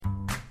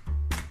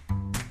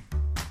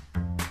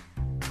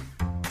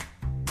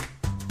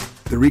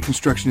the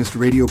Reconstructionist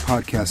Radio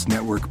Podcast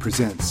Network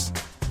presents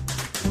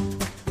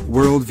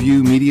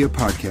Worldview Media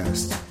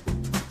Podcast,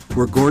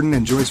 where Gordon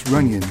and Joyce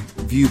Runyon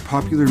view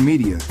popular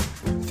media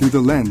through the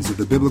lens of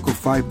the biblical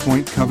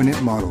five-point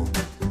covenant model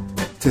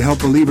to help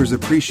believers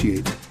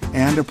appreciate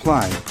and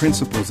apply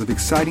principles of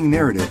exciting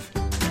narrative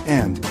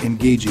and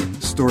engaging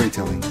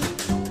storytelling.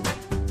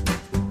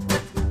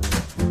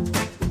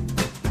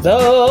 The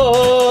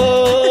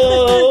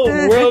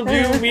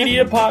Worldview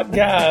Media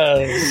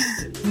Podcast.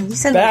 You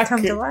said back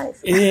come to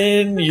life.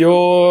 In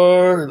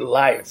your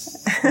life.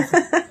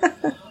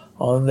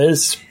 On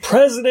this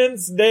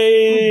President's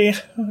Day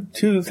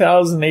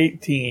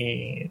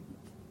 2018.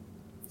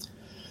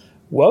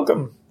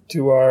 Welcome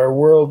to our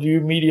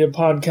Worldview Media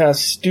Podcast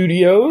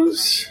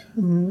studios.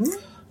 Mm-hmm.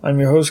 I'm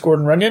your host,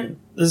 Gordon Runyon.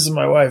 This is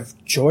my wife,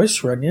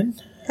 Joyce Runyon.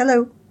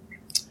 Hello.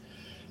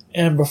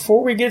 And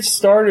before we get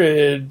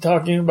started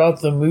talking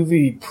about the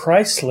movie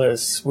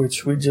Priceless,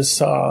 which we just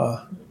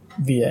saw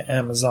via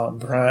Amazon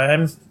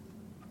Prime,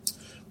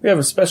 we have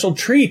a special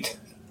treat.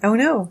 Oh,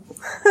 no.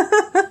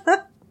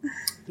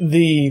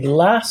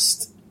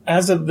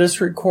 As of this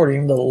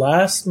recording, the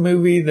last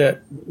movie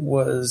that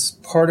was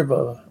part of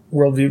a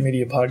Worldview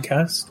Media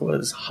Podcast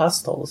was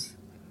Hostiles.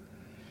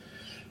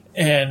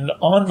 And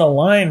on the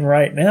line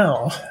right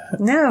now,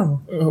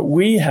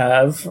 we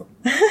have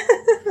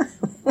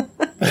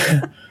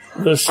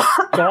the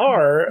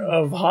star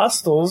of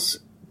Hostiles,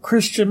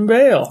 Christian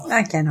Bale.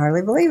 I can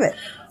hardly believe it.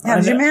 How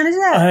did you manage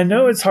that? I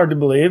know it's hard to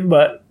believe,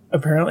 but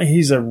apparently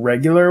he's a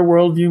regular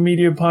Worldview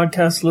Media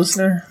Podcast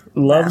listener,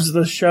 loves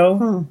the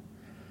show.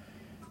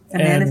 A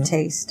man of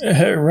taste.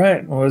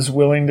 Right, was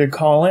willing to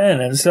call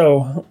in. And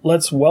so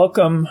let's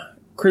welcome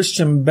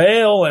Christian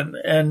Bale. And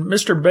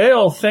Mr.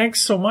 Bale,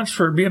 thanks so much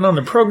for being on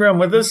the program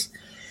with us.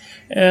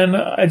 And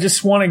I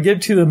just want to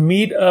get to the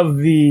meat of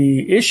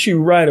the issue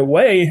right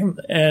away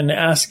and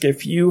ask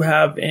if you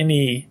have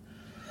any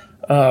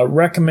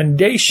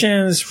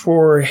recommendations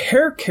for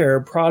hair care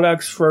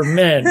products for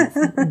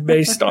men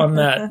based on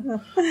that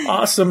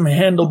awesome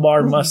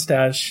handlebar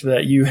mustache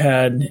that you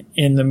had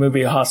in the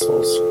movie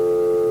Hostiles.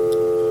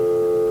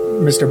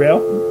 Mr. Bale?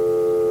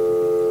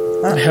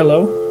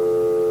 Hello?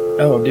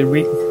 Oh, did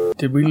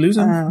we lose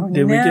him?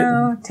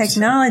 Oh,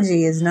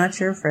 technology is not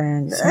your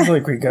friend. Sounds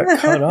like we got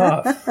cut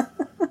off.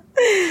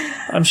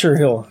 I'm sure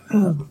he'll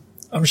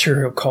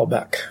call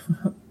back.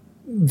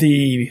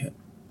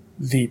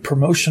 The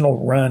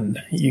promotional run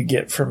you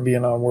get from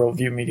being on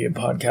Worldview Media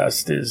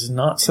Podcast is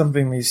not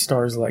something these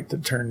stars like to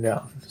turn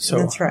down. So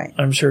that's right.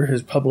 I'm sure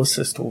his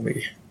publicist will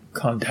be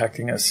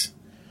contacting us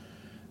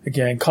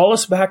again. Call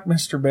us back,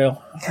 Mr.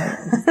 Bale.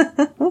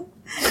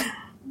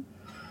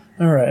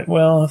 All right.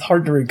 Well, it's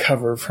hard to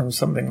recover from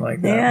something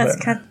like that. Yeah, it's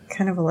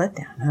kind of a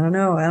letdown. I don't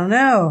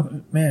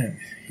know. Man,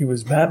 he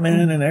was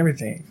Batman and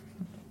everything.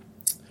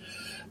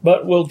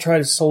 But we'll try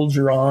to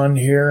soldier on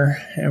here.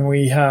 And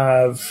we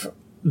have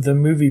the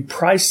movie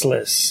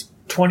Priceless,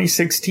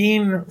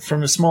 2016,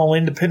 from a small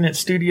independent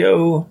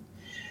studio.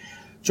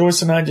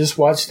 Joyce and I just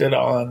watched it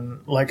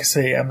on, like I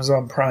say,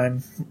 Amazon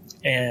Prime.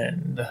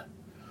 And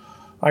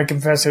I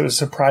confess it was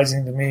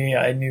surprising to me.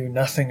 I knew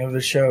nothing of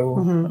the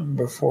show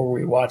before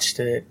we watched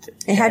it.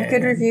 It had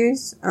good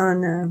reviews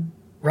on...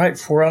 Right,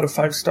 4 out of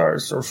 5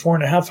 stars, or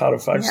 4.5 out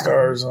of 5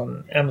 stars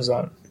on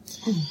Amazon.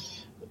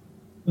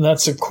 And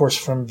that's, of course,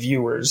 from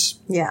viewers.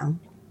 Yeah.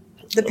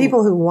 The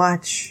people who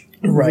watch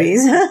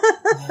movies. Right.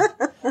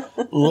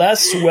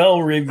 Less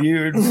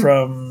well-reviewed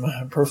from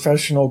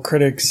professional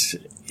critics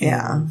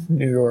in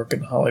New York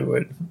and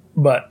Hollywood.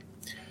 But,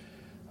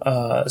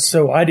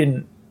 so I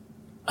didn't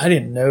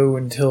know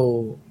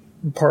until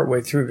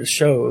partway through the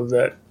show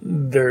that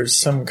there's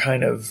some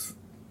kind of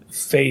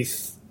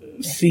faith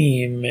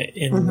theme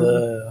in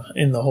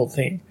the whole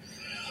thing.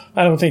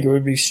 I don't think it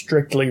would be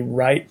strictly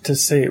right to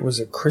say it was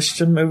a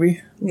Christian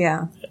movie.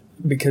 Yeah.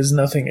 Because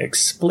nothing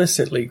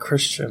explicitly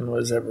Christian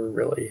was ever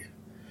really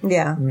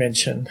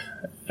mentioned,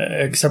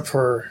 except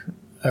for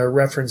a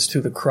reference to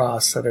the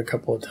cross at a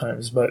couple of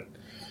times, but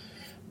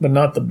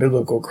not the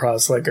biblical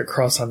cross, like a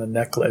cross on a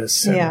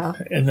necklace,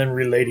 and then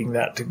relating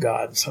that to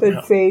God somehow.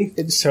 Good faith.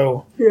 And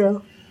so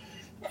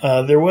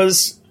there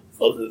was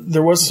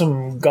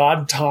some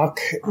God talk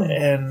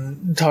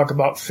and talk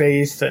about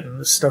faith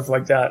and stuff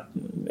like that,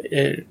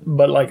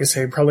 but like I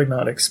say, probably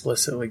not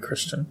explicitly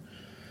Christian.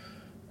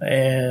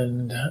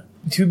 And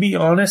to be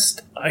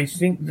honest, I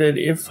think that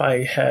if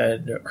I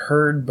had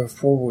heard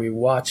before we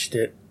watched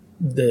it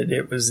that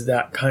it was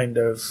that kind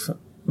of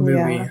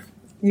movie... Yeah.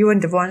 You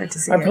wouldn't have wanted to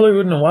see it. I probably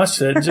wouldn't have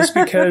watched it just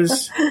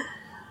because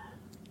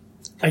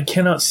I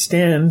cannot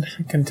stand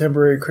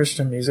contemporary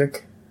Christian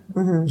music,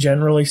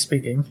 generally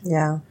speaking.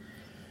 Yeah.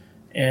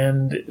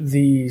 And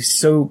the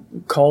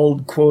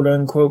so-called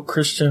quote-unquote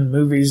Christian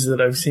movies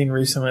that I've seen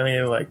recently,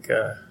 like,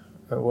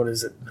 what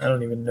is it? I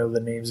don't even know the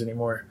names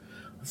anymore.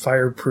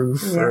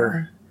 Fireproof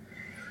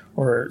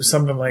or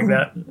something like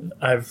that.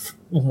 I've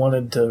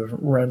wanted to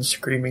run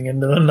screaming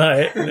into the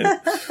night.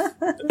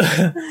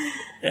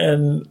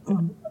 And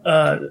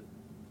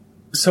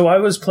So I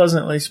was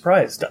pleasantly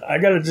surprised. I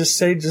got to just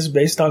say, just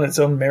based on its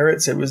own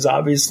merits, it was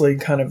obviously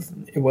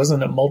it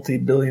wasn't a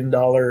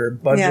multi-billion-dollar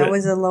budget. Yeah, it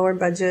was a lower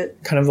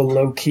budget. Kind of a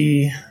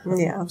low-key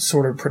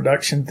sort of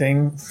production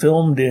thing,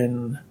 filmed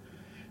in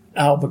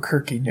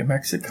Albuquerque, New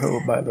Mexico,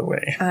 by the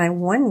way. I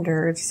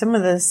wondered, some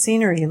of the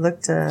scenery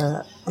looked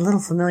a little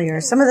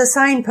familiar. Some of the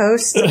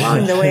signposts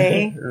along the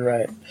way.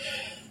 Right.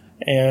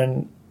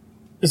 And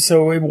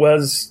so it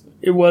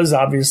was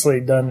obviously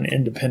done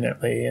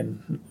independently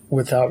and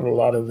without a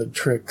lot of the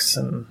tricks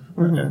and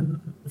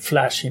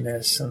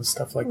flashiness and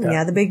stuff like that.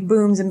 Yeah, the big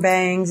booms and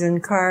bangs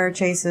and car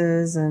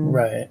chases and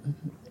right.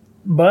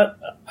 But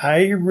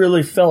I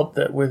really felt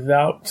that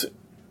without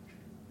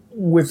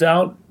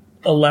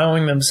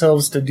allowing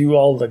themselves to do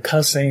all the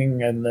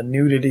cussing and the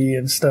nudity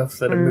and stuff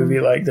that a movie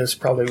like this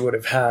probably would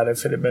have had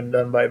if it had been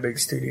done by a big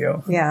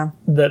studio. Yeah.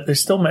 That they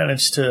still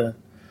managed to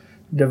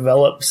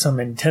develop some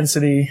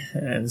intensity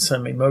and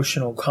some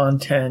emotional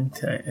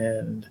content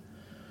and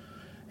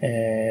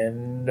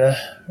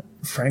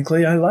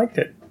frankly, I liked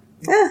it.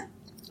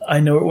 I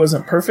know it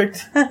wasn't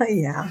perfect.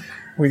 Yeah.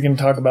 We can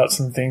talk about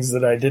some things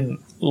that I didn't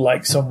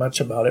like so much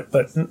about it,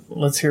 but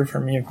let's hear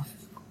from you.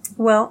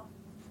 Well,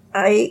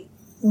 I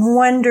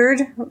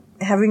wondered,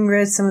 having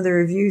read some of the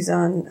reviews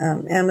on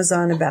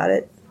Amazon about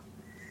it,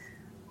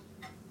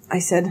 I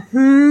said,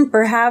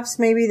 perhaps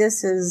maybe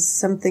this is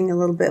something a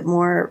little bit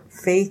more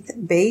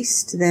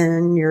faith-based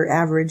than your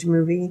average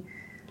movie.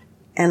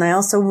 And I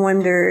also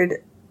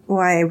wondered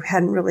why I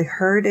hadn't really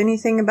heard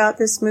anything about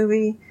this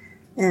movie.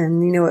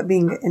 And, it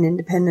being an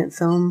independent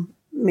film,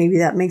 maybe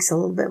that makes a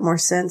little bit more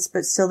sense.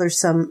 But still, there's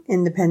some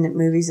independent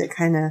movies that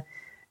kind of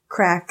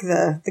crack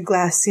the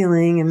glass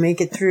ceiling and make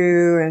it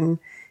through, and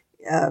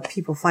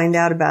people find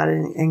out about it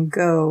and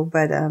go.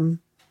 But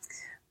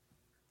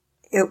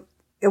it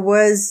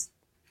was...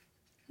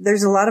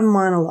 There's a lot of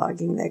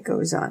monologuing that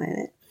goes on in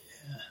it,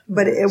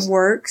 but it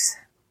works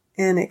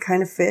and it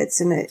kind of fits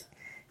and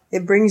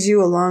it brings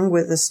you along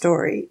with the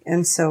story.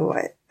 And so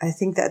I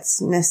think that's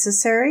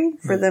necessary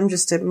for them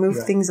just to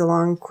move things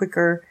along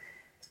quicker.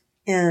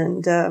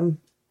 And,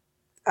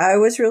 I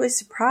was really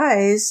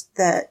surprised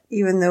that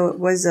even though it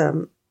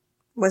wasn't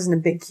a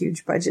big,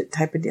 huge budget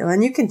type of deal,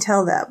 and you can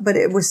tell that, but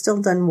it was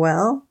still done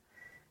well.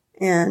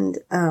 And,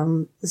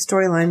 the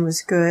storyline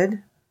was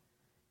good.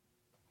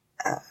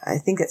 I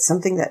think that's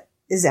something that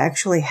is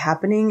actually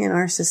happening in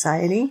our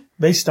society.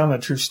 Based on a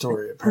true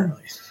story,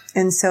 apparently.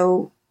 And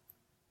so,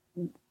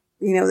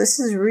 this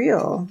is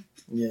real,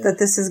 that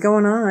this is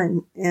going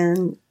on.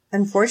 And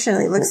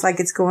unfortunately, it looks like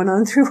it's going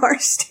on through our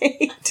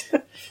state.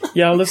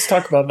 Yeah, let's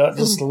talk about that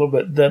just a little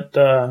bit.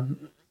 That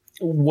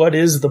what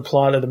is the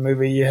plot of the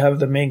movie? You have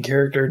the main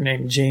character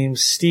named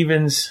James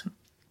Stevens,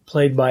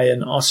 played by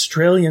an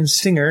Australian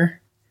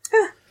singer.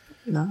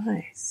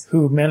 Nice.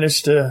 Who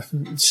managed to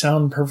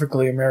sound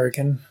perfectly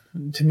American,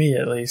 to me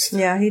at least.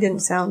 Yeah, he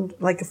didn't sound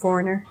like a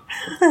foreigner.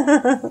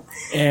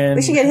 And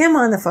we should get him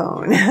on the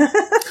phone.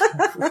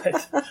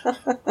 Right.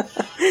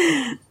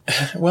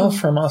 Well,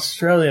 from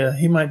Australia,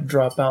 he might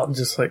drop out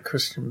just like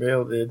Christian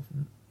Bale did.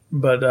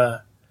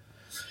 But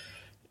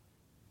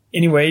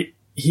anyway,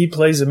 he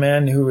plays a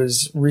man who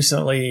was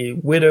recently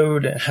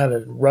widowed, had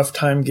a rough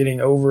time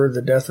getting over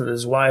the death of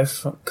his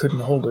wife, couldn't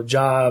hold a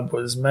job,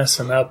 was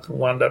messing up,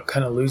 wound up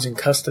kind of losing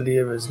custody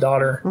of his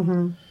daughter.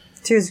 Mm-hmm.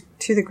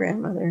 To the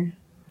grandmother.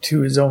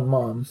 To his own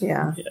mom.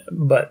 Yeah.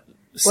 But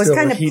still,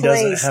 kind of he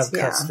placed, doesn't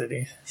have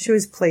custody. She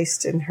was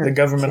placed in her The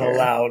government care.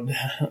 allowed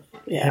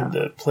him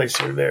to place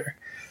her there.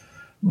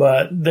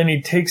 But then he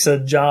takes a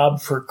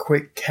job for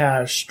quick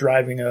cash,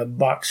 driving a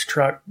box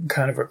truck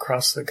kind of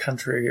across the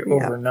country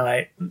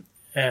overnight.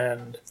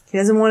 And he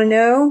doesn't want to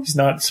know. He's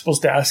not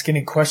supposed to ask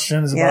any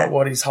questions about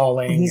what he's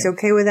hauling. And he's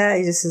okay with that.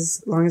 He just,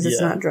 as long as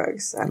it's not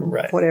drugs,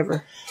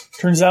 whatever.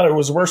 Turns out it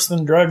was worse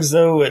than drugs,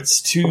 though.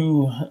 It's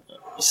two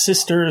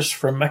sisters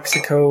from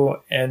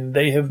Mexico, and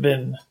they have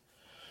been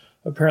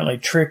apparently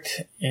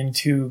tricked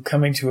into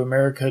coming to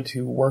America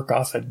to work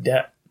off a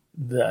debt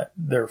that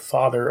their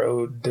father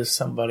owed to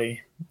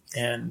somebody.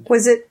 And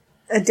was it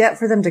a debt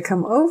for them to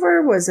come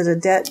over? Was it a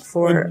debt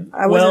for...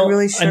 I wasn't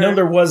really sure. I know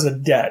there was a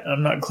debt.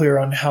 I'm not clear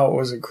on how it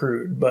was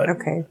accrued, but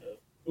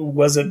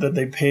was it that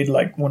they paid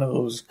like one of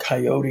those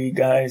coyote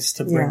guys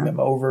to bring them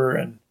over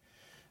and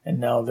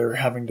now they're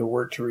having to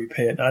work to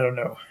repay it? I don't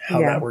know how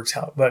that works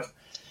out, but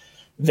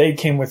they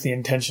came with the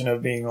intention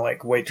of being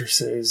like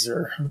waitresses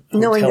or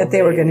knowing that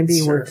they were going to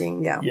be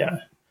working. Yeah.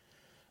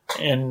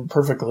 And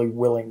perfectly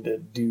willing to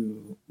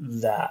do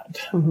that.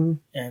 Mm-hmm.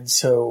 And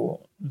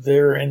so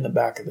they're in the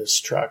back of this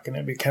truck, and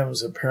it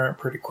becomes apparent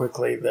pretty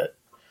quickly that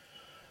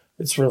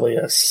it's really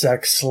a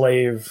sex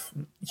slave,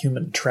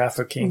 human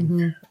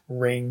trafficking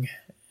ring.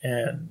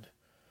 And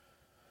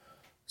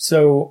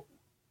so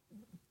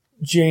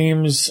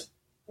James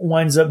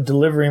winds up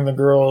delivering the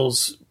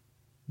girls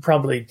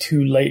probably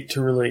too late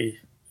to really...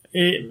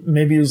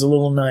 maybe he was a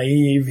little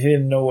naive. He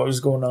didn't know what was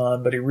going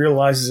on, but he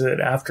realizes it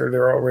after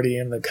they're already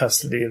in the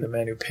custody of the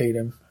man who paid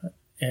him.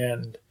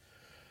 And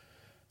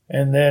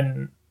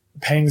then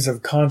pangs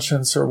of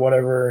conscience or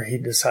whatever, he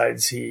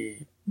decides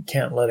he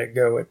can't let it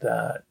go at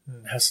that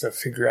and has to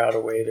figure out a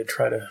way to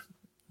try to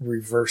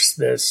reverse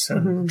this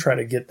and try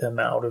to get them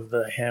out of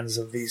the hands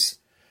of these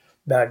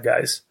bad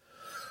guys.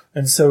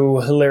 And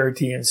so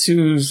hilarity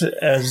ensues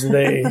as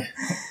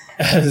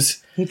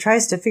he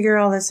tries to figure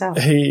all this out.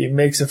 He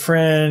makes a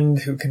friend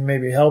who can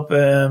maybe help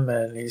him,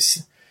 and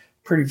he's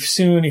pretty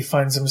soon he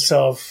finds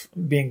himself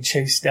being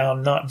chased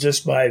down not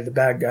just by the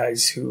bad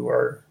guys who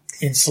are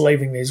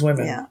enslaving these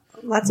women,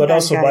 but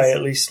also by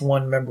at least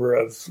one member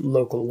of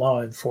local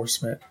law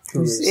enforcement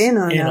who's in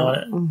on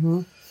it.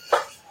 Mm-hmm.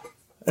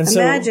 And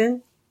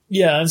Imagine.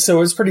 And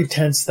so it's pretty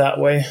tense that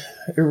way.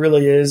 It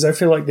really is. I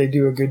feel like they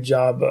do a good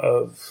job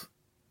of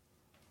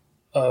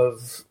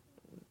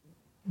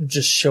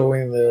just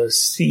showing the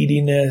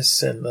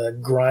seediness and the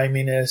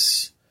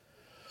griminess.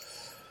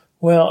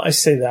 Well, I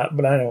say that,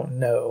 but I don't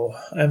know.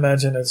 I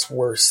imagine it's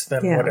worse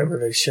than whatever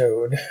they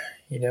showed,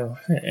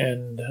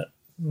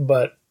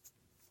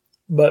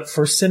 but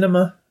for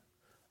cinema,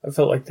 I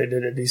felt like they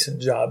did a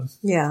decent job.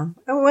 Yeah.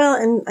 Well,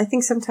 and I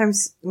think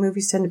sometimes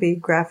movies tend to be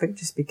graphic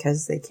just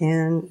because they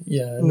can.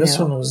 Yeah, and this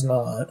one was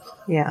not.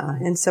 Yeah,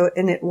 and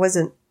it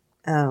wasn't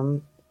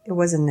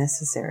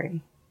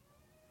necessary.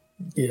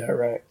 Yeah,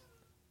 right.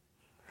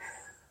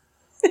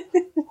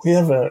 We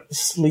have a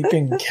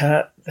sleeping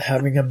cat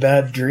having a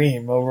bad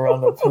dream over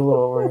on the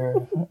pillow over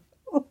here.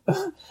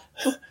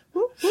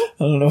 I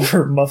don't know if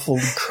her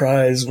muffled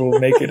cries will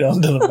make it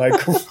onto the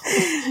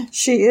microphone.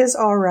 She is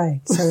all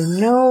right, so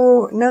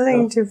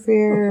nothing to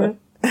fear.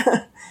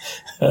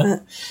 Oh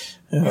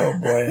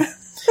boy.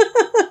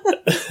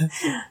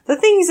 The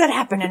things that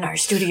happen in our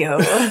studio.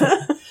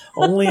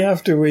 Only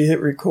after we hit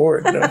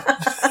record.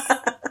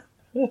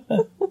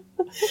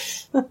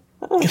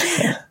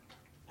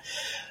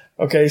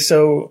 Okay,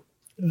 so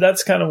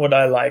that's kind of what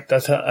I liked. I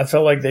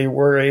felt like they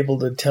were able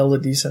to tell a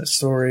decent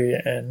story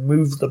and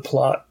move the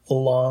plot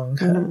along.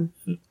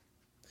 Mm-hmm.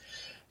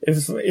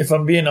 If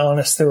I'm being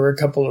honest, there were a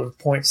couple of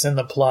points in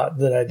the plot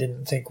that I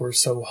didn't think were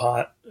so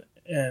hot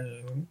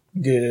and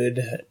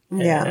good.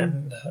 Yeah.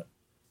 And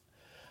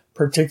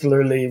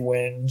particularly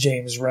when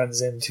James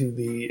runs into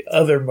the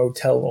other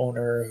motel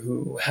owner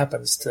who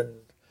happens to,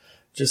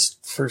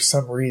 just for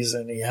some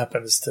reason, he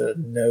happens to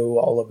know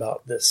all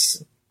about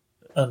this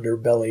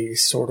underbelly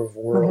sort of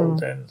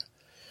world, and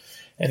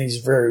he's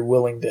very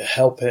willing to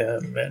help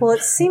him. And well,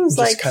 it seems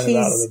like kind of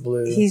out of the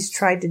blue. He's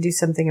tried to do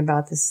something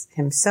about this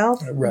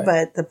himself, right.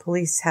 But the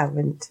police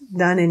haven't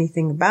done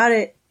anything about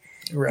it.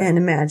 Right. And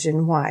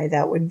imagine why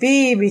that would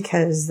be,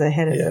 because the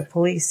head of the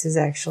police is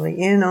actually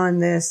in on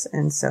this,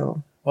 and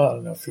so. Well, I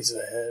don't know if he's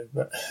the head,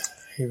 but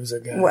he was a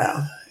guy.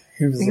 Well,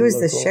 he was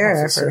the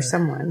sheriff or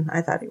someone.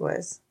 I thought he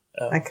was.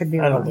 I could be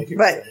wrong. I don't think he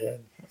was the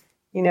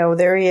head.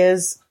 There he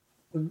is.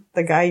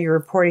 The guy you're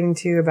reporting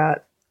to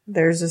about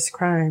there's this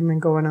crime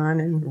going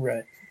on, and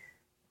right.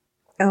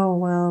 Oh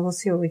well, we'll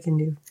see what we can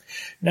do.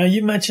 Now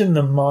you mentioned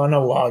the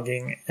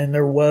monologuing, and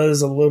there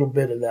was a little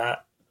bit of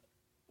that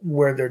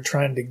where they're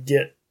trying to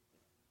get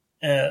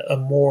a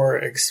more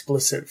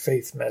explicit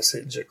faith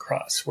message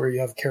across, where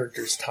you have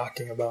characters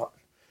talking about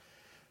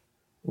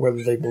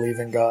whether they believe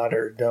in God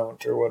or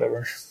don't or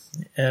whatever,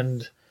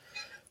 and.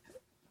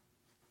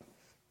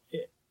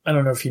 I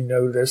don't know if you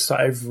know this.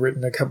 I've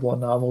written a couple of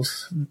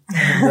novels. And,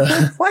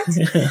 what?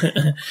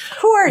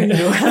 Who are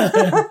you?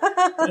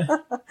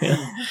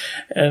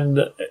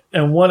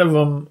 And one of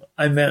them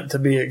I meant to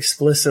be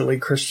explicitly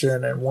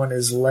Christian, and one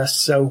is less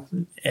so,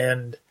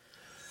 and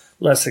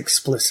less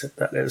explicit,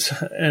 that is.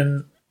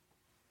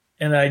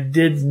 And I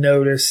did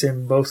notice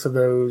in both of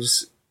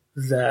those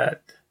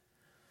that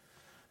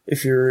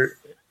if you're,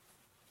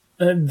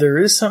 there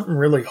is something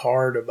really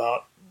hard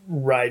about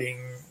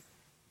writing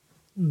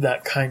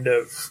that kind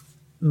of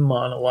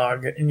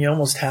monologue, and you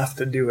almost have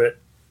to do it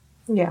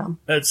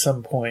at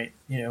some point,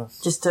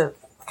 just to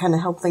kind of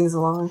help things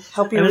along,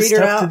 help your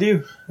reader out.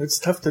 It's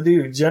tough to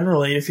do.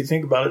 Generally, if you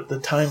think about it, the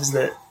times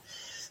that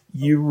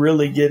you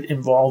really get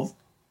involved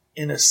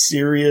in a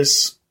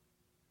serious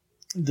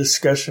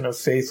discussion of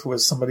faith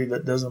with somebody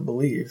that doesn't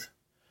believe,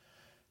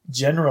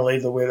 generally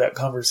the way that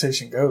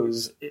conversation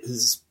goes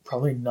is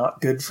probably not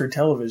good for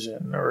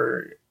television,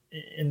 or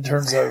in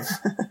terms of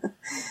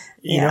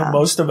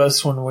most of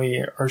us, when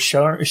we are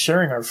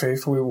sharing our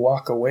faith, we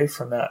walk away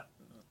from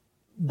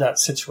that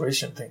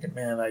situation thinking,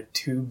 man, I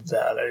tubed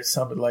that. I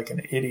sounded like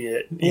an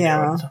idiot. You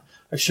know,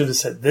 I should have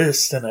said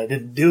this, and I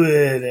didn't do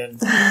it. And,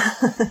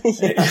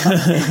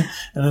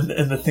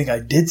 and the thing I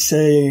did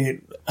say,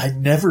 I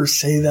never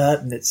say that,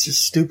 and it's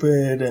just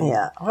stupid. And,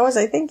 what was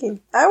I thinking?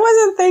 I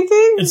wasn't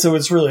thinking. And so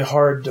it's really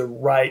hard to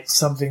write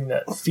something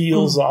that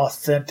feels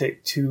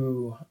authentic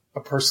to a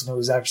person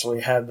who's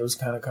actually had those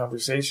kind of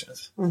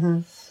conversations.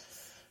 Mm-hmm.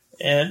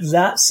 And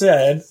that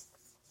said,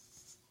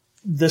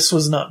 this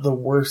was not the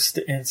worst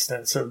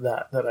instance of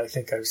that I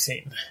think I've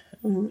seen.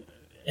 Mm-hmm.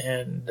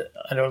 And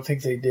I don't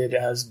think they did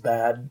as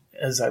bad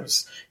as I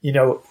was,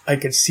 I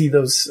could see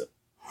those.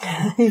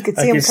 You could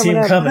see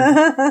them coming.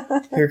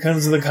 Here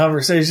comes the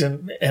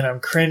conversation, and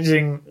I'm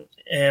cringing,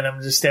 and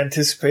I'm just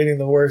anticipating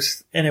the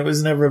worst. And it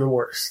was never the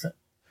worst.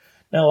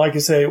 Now, like I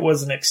say, it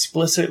wasn't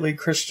explicitly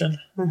Christian,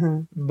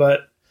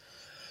 but,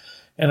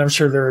 and I'm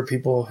sure there are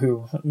people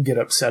who get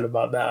upset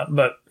about that,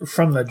 but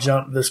from the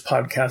jump, this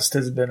podcast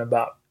has been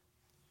about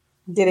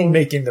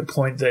making the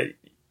point that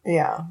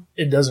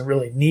it doesn't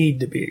really need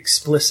to be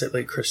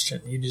explicitly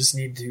Christian. You just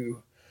need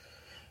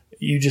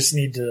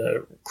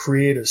to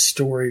create a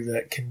story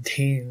that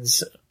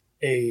contains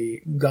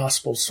a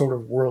gospel sort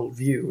of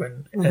worldview,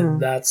 and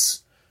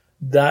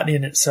that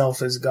in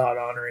itself is God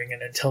honoring,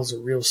 and it tells a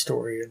real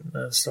story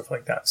and stuff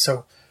like that.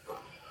 So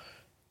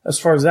as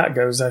far as that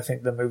goes, I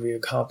think the movie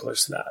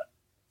accomplished that.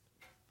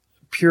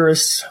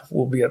 Purists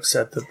will be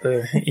upset that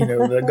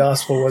the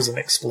gospel wasn't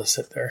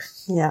explicit there.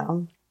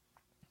 Yeah.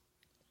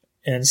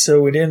 And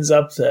so it ends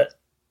up that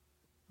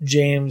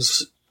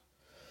James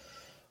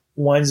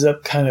winds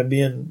up kind of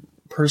being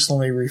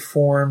personally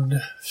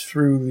reformed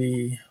through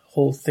the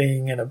whole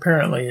thing, and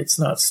apparently it's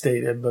not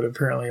stated, but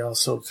apparently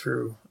also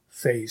through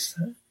faith,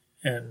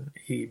 and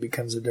he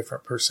becomes a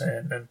different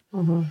person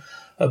and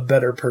a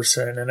better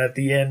person. And at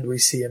the end, we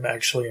see him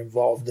actually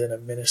involved in a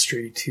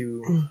ministry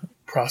to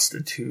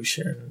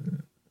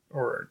prostitution,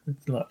 or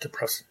not to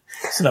prostitution.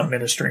 It's not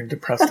ministering to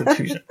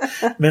prostitution,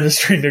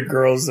 ministering to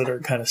girls that are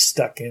kind of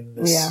stuck in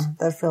this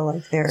that feel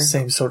like they're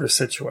same sort of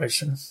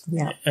situation.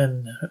 Yeah.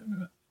 And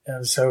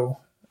so,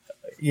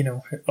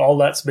 all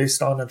that's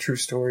based on a true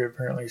story,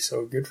 apparently.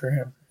 So good for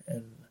him.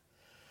 And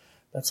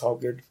that's all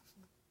good.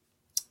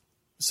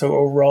 So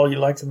overall, you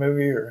liked the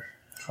movie, or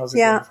how's it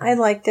going? Yeah, I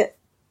liked it.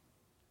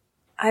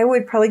 I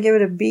would probably give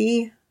it a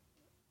B,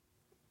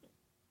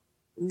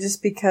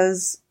 just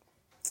because,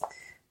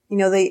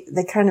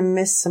 they kind of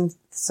missed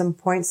some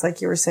points,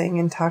 like you were saying,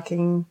 in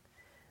talking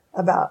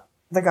about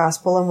the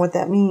gospel and what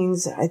that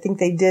means. I think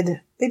they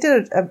did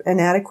an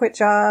adequate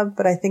job,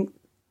 but I think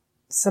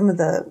some of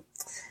the,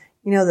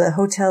 the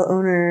hotel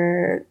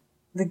owner,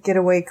 the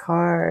getaway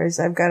cars,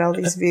 I've got all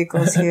these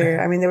vehicles here.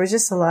 I mean, there was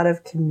just a lot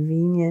of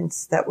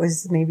convenience that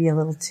was maybe a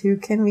little too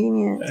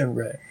convenient.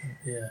 Right,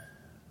 yeah.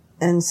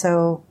 And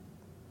so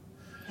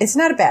it's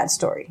not a bad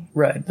story.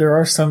 Right. There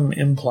are some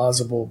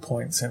implausible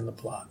points in the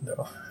plot,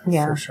 though.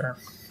 Yeah. For sure.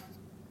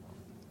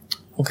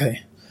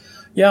 Okay.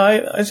 Yeah,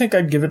 I think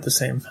I'd give it the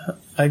same.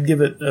 I'd give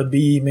it a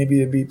B,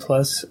 maybe a B+.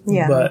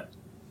 Yeah. But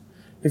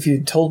if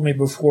you told me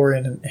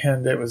beforehand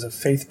it was a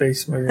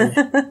faith-based movie,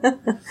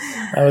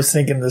 I was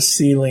thinking the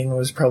ceiling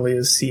was probably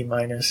a C-.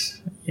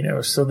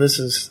 So this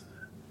is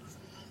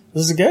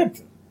good.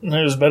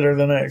 It was better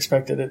than I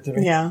expected it to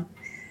be. Yeah.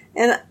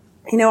 And,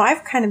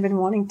 I've kind of been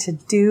wanting to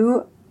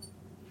do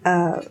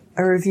a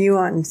review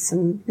on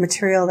some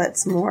material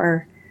that's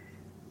more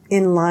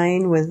in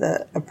line with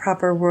a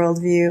proper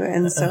worldview.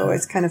 And so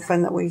it's kind of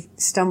fun that we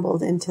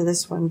stumbled into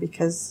this one,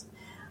 because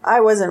I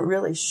wasn't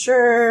really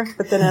sure,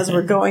 but then as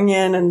we're going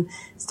in and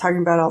it's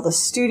talking about all the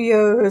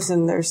studios,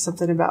 and there's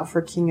something about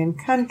For King and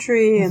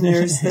Country, and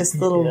there's this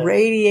little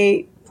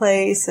Radiate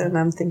place, and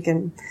I'm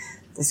thinking,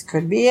 this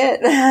could be it.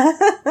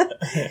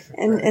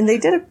 and they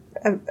did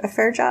a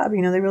fair job.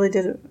 They really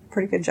did a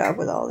pretty good job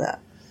with all that.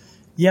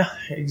 Yeah,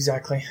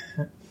 exactly.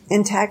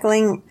 In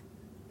tackling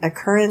a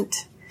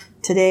current,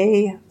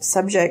 today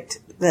subject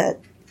that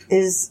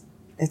it's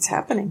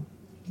happening.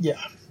 Yeah,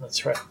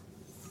 that's right.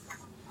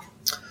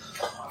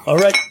 All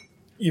right.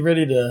 You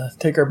ready to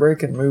take our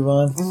break and move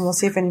on? And we'll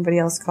see if anybody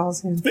else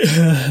calls in.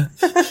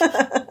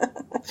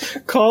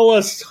 Call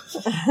us.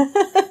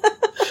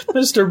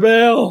 Mr.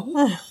 Bell.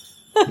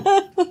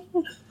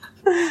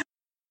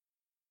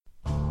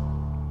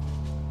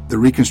 The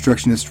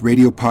Reconstructionist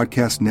Radio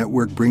Podcast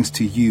Network brings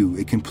to you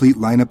a complete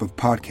lineup of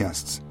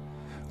podcasts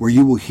where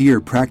you will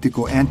hear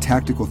practical and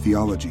tactical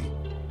theology.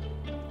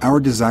 Our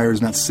desire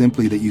is not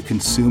simply that you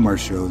consume our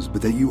shows,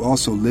 but that you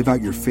also live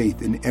out your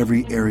faith in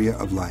every area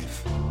of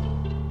life.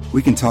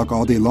 We can talk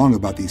all day long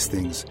about these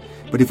things,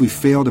 but if we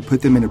fail to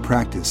put them into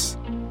practice,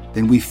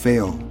 then we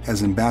fail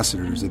as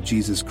ambassadors of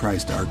Jesus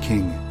Christ, our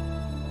King.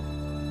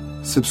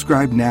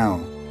 Subscribe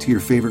now to your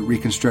favorite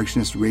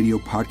Reconstructionist Radio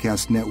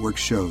Podcast Network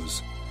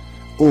shows,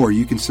 or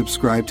you can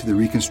subscribe to the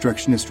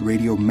Reconstructionist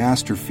Radio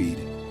Master Feed,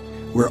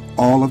 where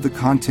all of the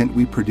content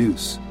we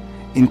produce,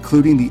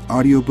 including the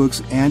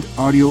audiobooks and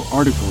audio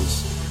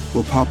articles,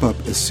 will pop up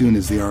as soon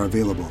as they are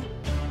available.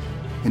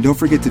 And don't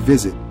forget to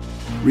visit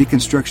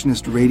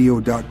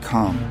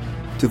ReconstructionistRadio.com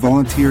to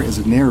volunteer as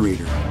a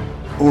narrator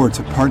or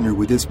to partner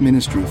with this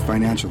ministry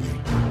financially.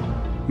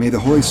 May the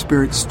Holy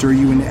Spirit stir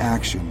you into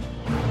action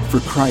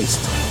for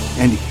Christ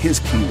and His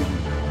kingdom.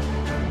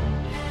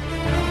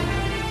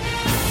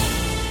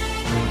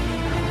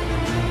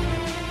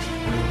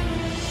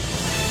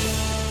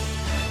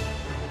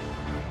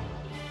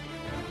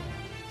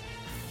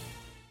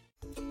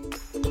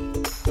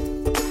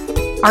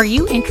 Are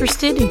you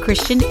interested in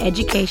Christian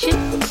education?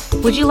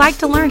 Would you like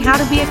to learn how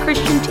to be a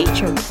Christian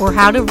teacher or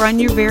how to run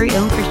your very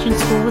own Christian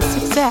school with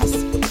success?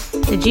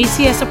 The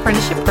GCS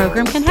Apprenticeship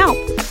Program can help.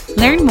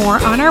 Learn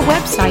more on our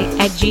website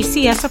at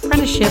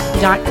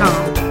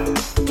gcsapprenticeship.com.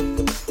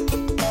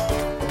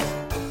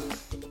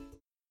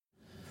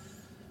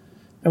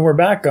 And we're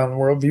back on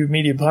Worldview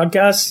Media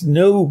Podcast.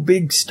 No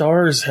big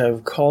stars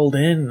have called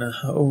in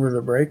over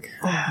the break.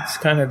 It's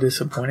kind of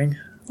disappointing.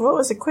 Well, it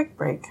was a quick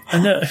break.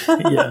 I know,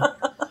 yeah.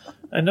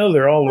 I know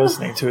they're all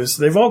listening to us.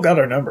 They've all got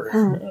our number.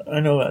 I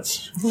know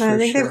that's I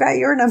think they've got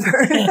your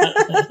number.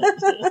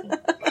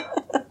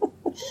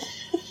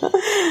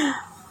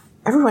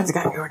 Everyone's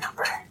got your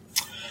number.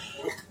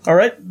 All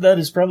right, that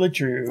is probably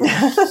true.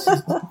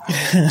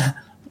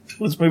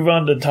 Let's move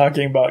on to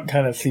talking about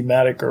kind of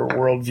thematic or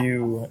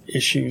worldview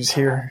issues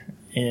here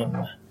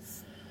in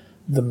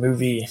the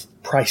movie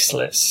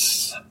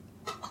Priceless.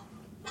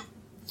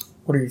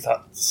 What are your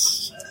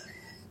thoughts?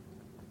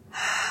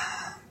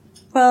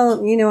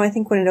 Well, I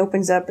think when it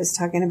opens up, it's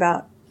talking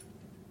about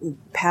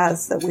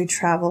paths that we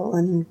travel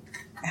and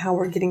how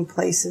we're getting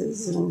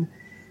places. And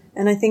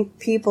I think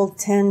people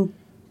tend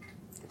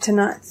to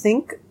not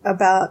think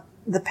about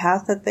the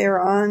path that they're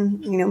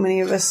on.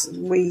 Many of us,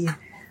 we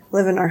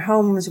live in our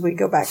homes, we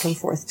go back and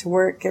forth to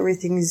work.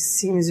 Everything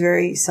seems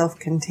very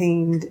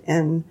self-contained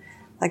and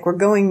like we're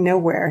going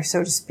nowhere,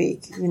 so to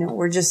speak.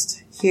 We're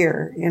just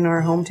here in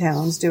our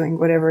hometowns doing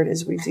whatever it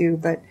is we do.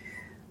 But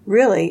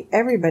really,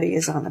 everybody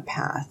is on a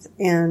path.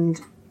 And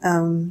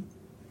then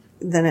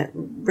it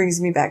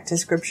brings me back to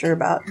scripture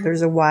about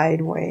there's a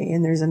wide way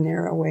and there's a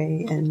narrow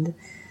way. And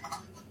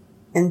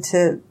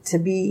to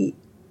be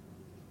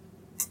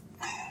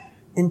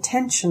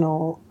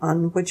intentional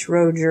on which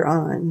road you're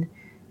on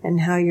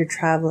and how you're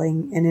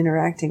traveling and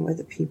interacting with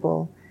the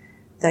people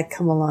that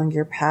come along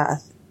your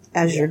path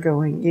as you're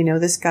going.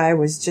 This guy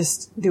was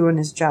just doing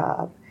his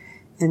job.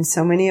 And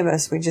so many of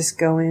us, we just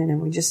go in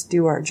and we just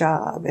do our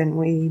job and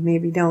we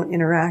maybe don't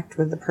interact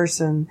with the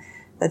person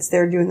that's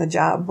there doing the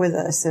job with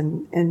us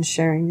and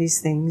sharing these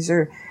things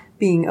or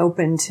being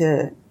open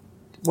to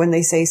when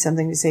they say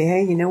something to say,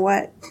 hey, you know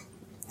what?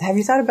 Have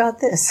you thought about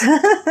this?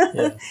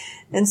 Yeah.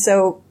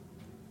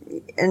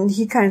 And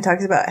he kind of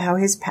talks about how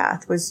his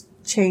path was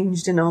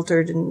changed and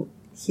altered and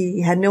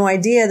he had no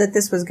idea that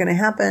this was going to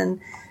happen,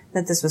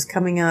 that this was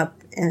coming up.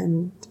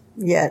 And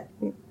yet,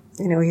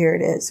 here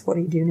it is. What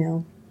do you do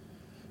now?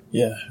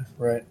 Yeah,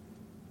 right.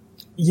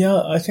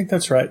 Yeah, I think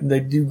that's right. They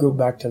do go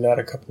back to that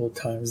a couple of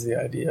times, the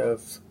idea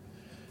of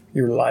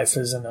your life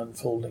as an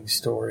unfolding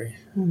story.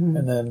 Mm-hmm.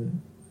 And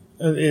then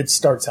it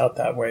starts out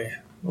that way.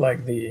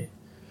 Like the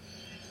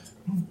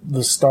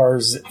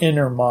star's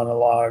inner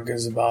monologue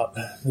is about,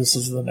 this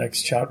is the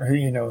next chapter.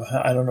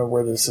 I don't know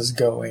where this is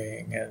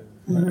going,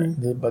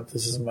 but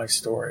this is my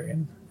story.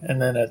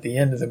 And then at the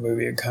end of the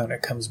movie, it kind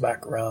of comes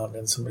back around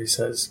and somebody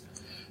says,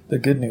 the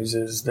good news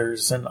is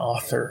there's an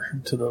author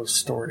to those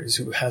stories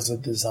who has a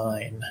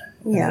design,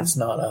 and it's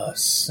not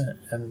us.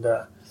 And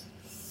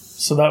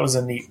so that was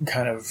a neat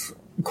kind of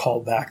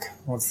callback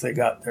once they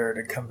got there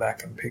to come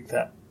back and pick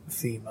that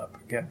theme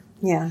up again.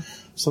 Yeah.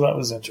 So that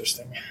was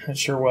interesting. It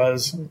sure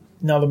was.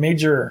 Now the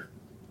major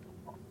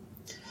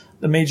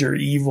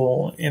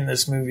evil in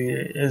this movie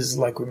is,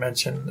 like we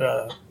mentioned,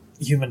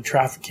 human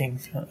trafficking,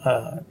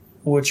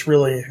 which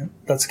really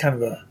it's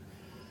kind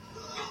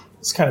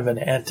of an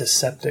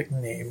antiseptic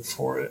name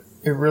for it.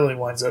 It really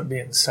winds up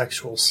being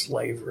sexual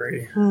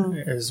slavery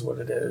is what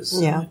it is.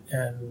 Yeah.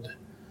 And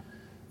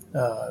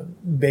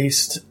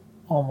based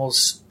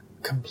almost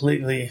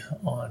completely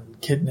on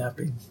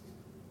kidnapping.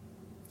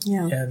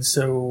 Yeah. And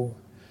so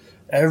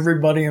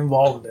everybody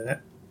involved in it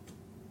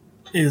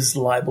is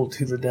liable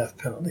to the death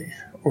penalty,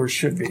 or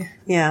should be.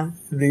 Yeah.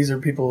 These are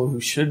people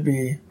who should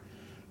be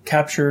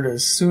captured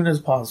as soon as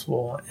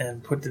possible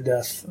and put to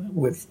death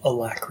with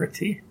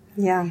alacrity.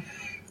 Yeah.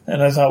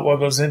 And I thought what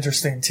was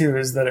interesting, too,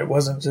 is that it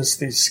wasn't just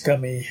these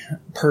scummy,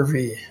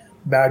 pervy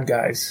bad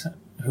guys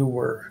who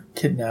were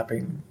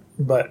kidnapping,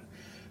 but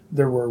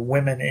there were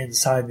women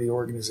inside the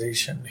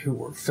organization who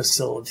were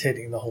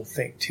facilitating the whole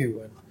thing,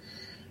 too.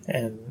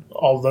 And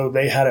although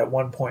they had at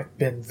one point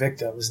been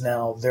victims,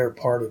 now they're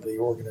part of the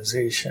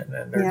organization,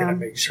 and they're going to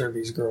make sure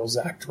these girls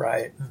act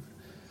right and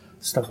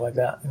stuff like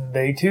that. And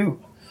they, too,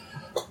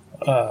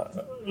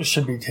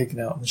 should be taken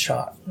out and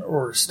shot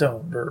or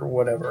stoned or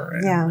whatever.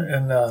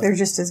 And they're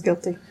just as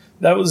guilty.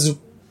 That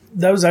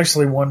was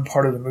actually one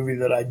part of the movie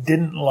that I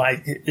didn't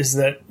like, is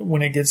that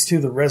when it gets to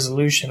the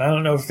resolution, I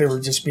don't know if they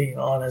were just being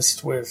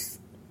honest with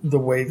the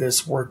way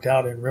this worked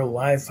out in real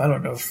life. I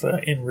don't know if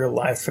in real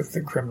life if the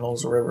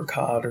criminals were ever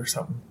caught or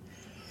something.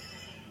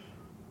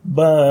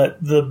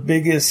 But the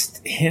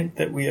biggest hint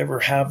that we ever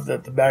have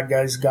that the bad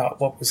guys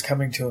got what was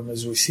coming to them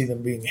is we see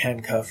them being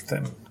handcuffed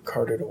and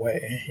carted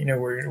away.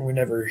 We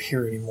never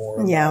hear any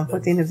more. Yeah,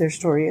 what the end of their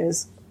story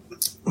is.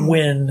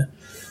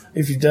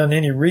 If you've done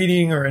any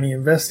reading or any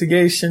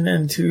investigation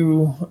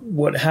into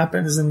what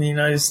happens in the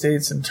United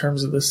States in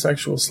terms of the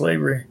sexual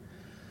slavery,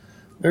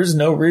 there's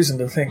no reason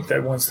to think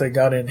that once they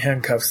got in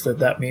handcuffs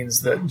that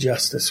means that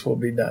justice will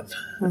be done.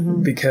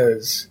 Mm-hmm.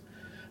 Because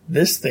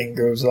this thing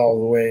goes all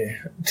the way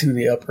to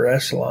the upper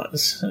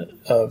echelons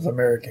of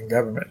American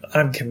government.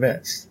 I'm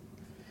convinced.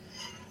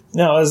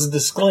 Now, as a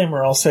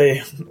disclaimer, I'll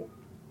say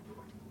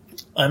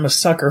I'm a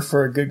sucker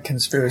for a good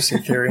conspiracy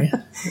theory.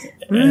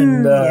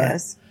 And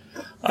yes.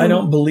 I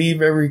don't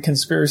believe every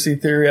conspiracy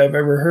theory I've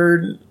ever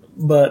heard,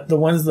 But the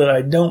ones that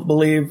I don't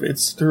believe,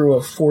 it's through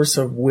a force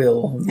of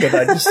will that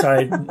I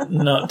decide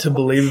not to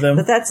believe them.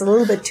 But that's a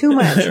little bit too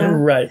much, huh?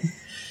 Right.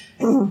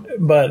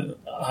 But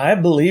I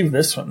believe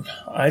this one.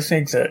 I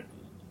think that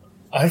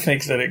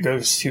it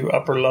goes to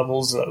upper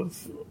levels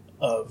of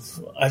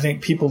I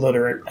think people that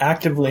are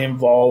actively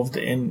involved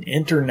in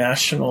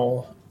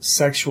international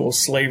sexual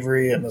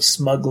slavery and the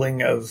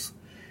smuggling of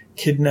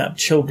kidnapped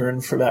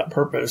children for that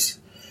purpose.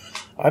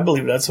 I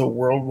believe that's a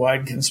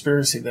worldwide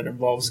conspiracy that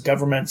involves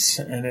governments,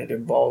 and it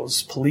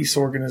involves police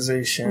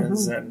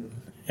organizations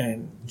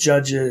and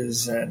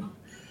judges and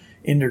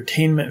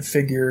entertainment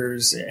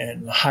figures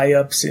and high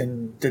ups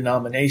in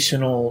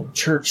denominational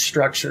church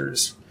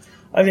structures.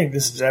 I think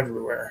this is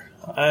everywhere.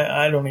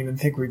 I don't even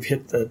think we've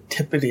hit the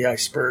tip of the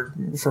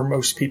iceberg for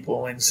most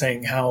people in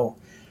saying how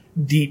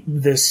deep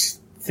this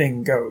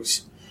thing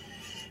goes.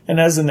 And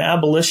as an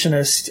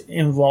abolitionist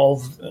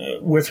involved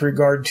with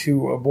regard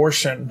to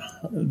abortion,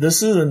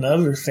 this is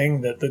another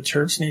thing that the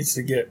church needs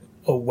to get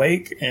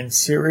awake and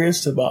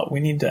serious about. We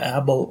need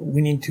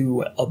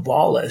to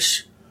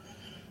abolish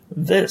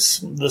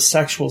the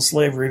sexual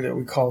slavery that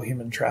we call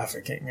human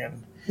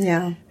trafficking.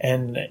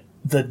 And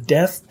the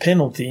death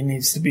penalty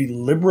needs to be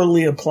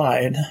liberally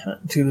applied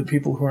to the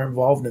people who are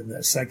involved in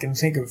this. I can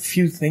think of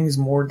few things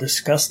more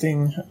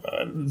disgusting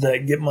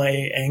that get my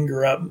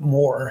anger up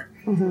more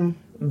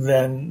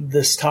than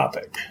this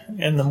topic.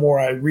 And the more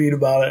I read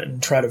about it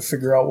and try to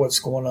figure out what's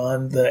going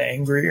on, the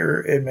angrier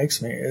it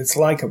makes me. It's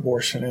like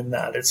abortion in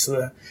that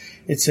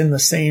it's in the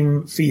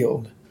same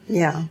field.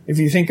 Yeah. If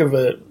you think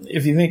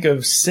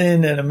of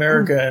sin in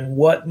America and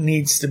what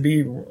needs to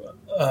be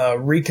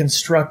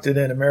reconstructed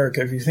in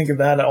America, if you think of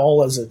that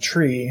all as a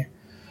tree,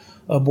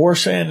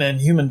 abortion and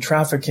human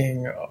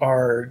trafficking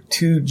are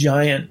two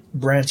giant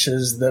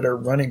branches that are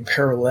running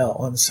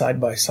parallel and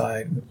side by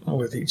side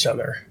with each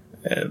other.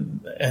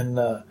 And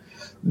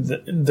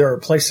there are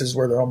places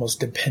where they're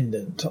almost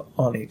dependent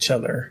on each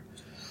other.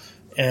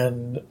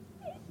 And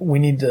we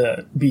need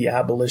to be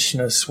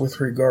abolitionists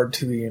with regard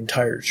to the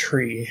entire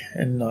tree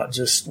and not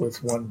just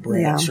with one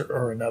branch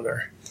or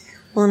another.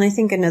 Well, and I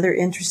think another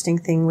interesting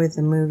thing with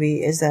the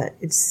movie is that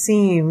it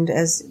seemed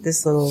as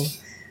this little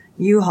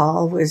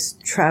U-Haul was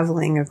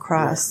traveling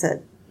across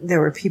that there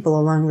were people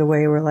along the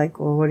way who were like,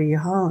 well, what are you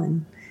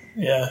hauling?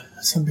 Yeah,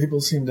 some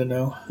people seem to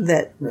know.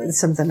 That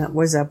something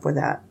was up with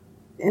that.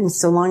 And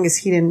so long as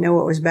he didn't know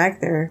what was back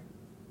there,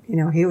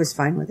 he was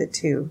fine with it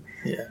too.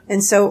 Yeah.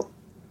 And so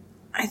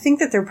I think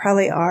that there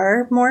probably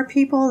are more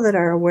people that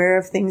are aware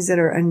of things that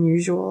are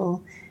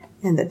unusual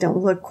and that don't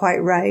look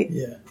quite right.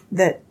 Yeah.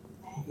 That,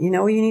 you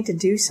need to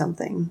do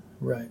something.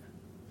 Right.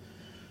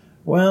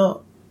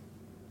 Well,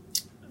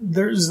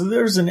 there's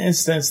an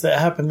instance that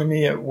happened to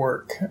me at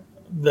work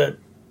that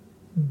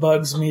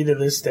bugs me to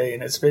this day,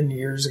 and it's been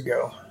years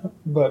ago.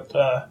 But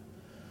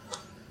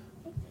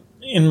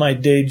in my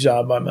day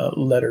job, I'm a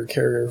letter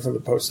carrier for the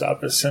post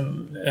office,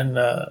 and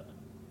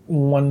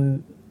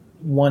one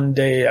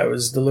day I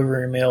was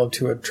delivering mail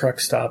to a truck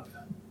stop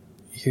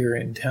here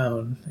in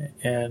town,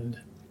 and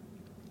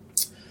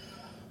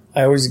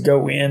I always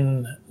go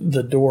in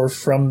the door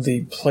from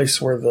the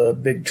place where the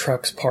big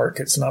trucks park.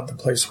 It's not the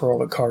place where all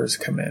the cars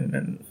come in.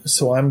 And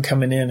so I'm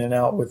coming in and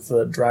out with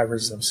the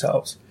drivers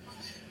themselves.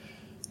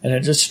 And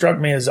it just struck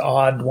me as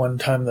odd one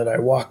time that I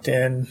walked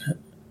in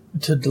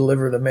to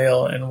deliver the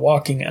mail, and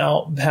walking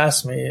out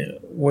past me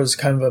was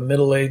kind of a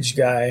middle-aged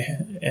guy,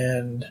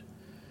 and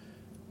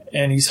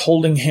he's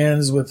holding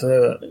hands with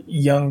a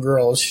young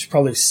girl. She's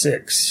probably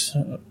 6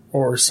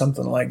 or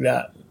something like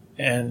that.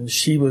 And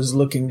she was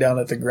looking down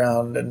at the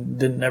ground and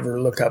didn't ever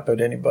look up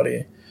at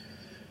anybody.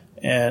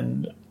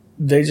 And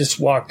they just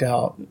walked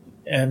out,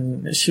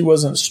 and she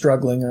wasn't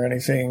struggling or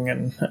anything.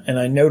 And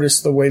I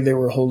noticed the way they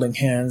were holding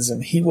hands,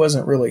 and he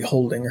wasn't really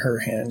holding her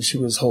hand. She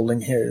was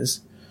holding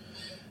his.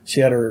 She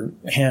had her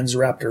hands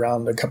wrapped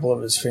around a couple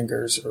of his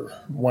fingers, or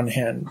one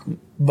hand.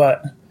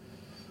 But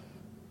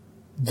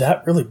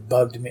that really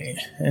bugged me.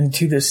 And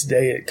to this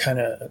day, it kind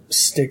of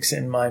sticks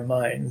in my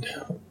mind.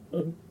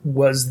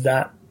 Was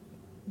that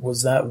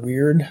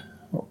weird,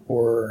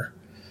 or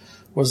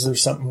was there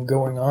something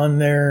going on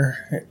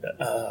there?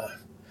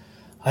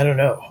 I don't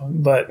know,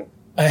 but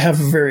I have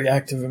a very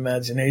active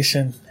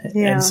imagination,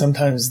 and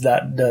sometimes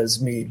that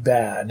does me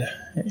bad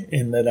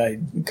in that I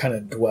kind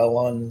of dwell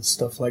on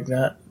stuff like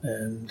that,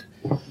 and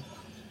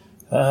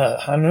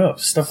I don't know,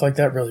 stuff like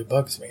that really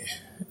bugs me,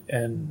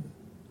 and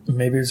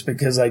maybe it's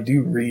because I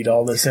do read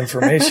all this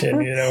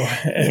information,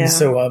 and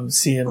so I'm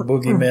seeing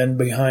boogeymen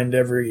behind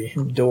every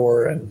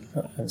door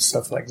and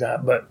stuff like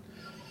that. But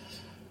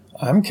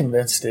I'm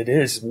convinced it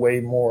is way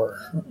more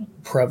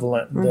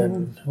prevalent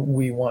than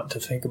we want to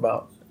think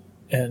about.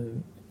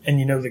 And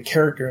the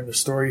character in the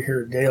story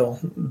here, Dale,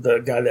 the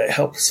guy that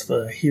helps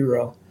the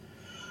hero,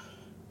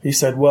 he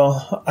said,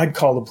 well, I'd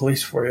call the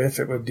police for you if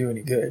it would do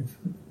any good.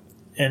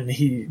 And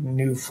he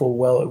knew full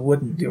well it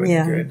wouldn't do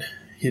any good.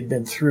 He had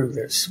been through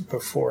this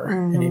before,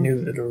 and he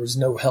knew that there was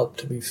no help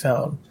to be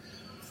found.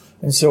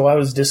 And so I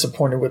was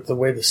disappointed with the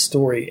way the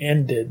story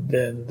ended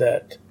then,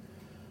 that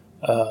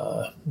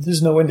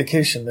there's no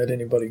indication that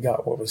anybody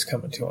got what was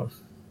coming to them.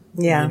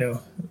 Yeah. You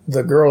know,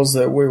 the girls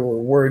that we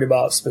were worried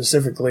about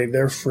specifically,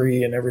 they're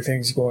free and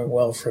everything's going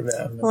well for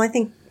them. Well, I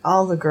think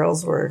all the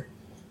girls were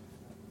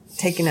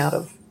taken out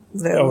of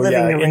the living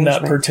arrangement. In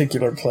that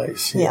particular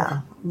place.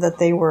 Yeah, that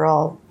they were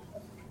all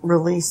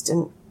released.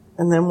 And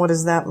then what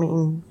does that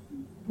mean?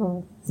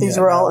 Well, these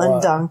were all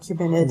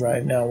undocumented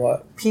right, now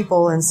what?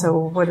 People, and so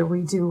what do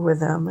we do with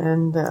them?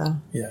 And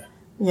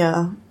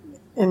yeah.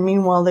 And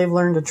meanwhile, they've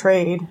learned a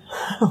trade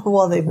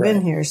while they've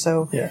been here.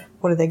 So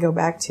what do they go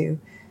back to?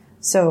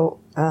 So,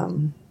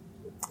 and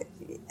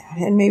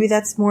maybe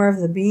that's more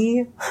of the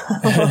B.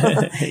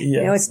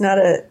 You know, it's not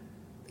a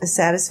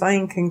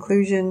satisfying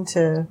conclusion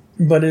to.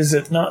 But is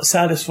it not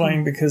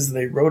satisfying because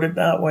they wrote it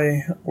that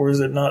way, or is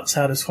it not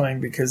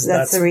satisfying because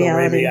that's the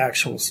way the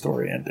actual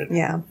story ended?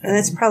 Yeah, and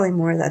it's probably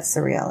more that's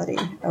the reality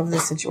of the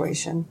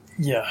situation.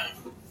 Yeah,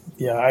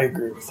 I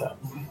agree with that.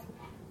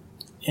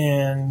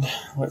 And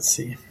let's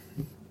see.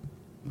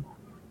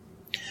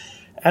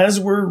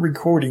 As we're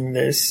recording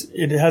this,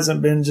 it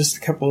hasn't been just a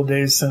couple of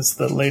days since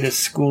the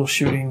latest school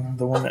shooting,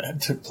 the one that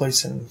took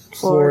place in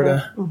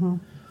Florida. Mm-hmm.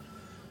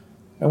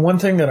 And one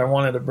thing that I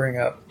wanted to bring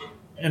up,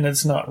 and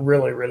it's not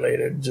really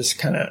related, just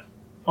kind of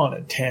on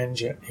a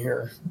tangent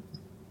here,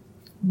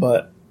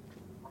 but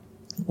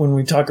when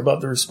we talk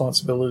about the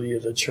responsibility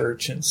of the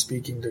church and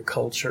speaking to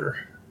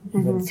culture,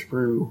 even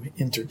through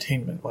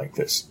entertainment like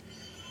this,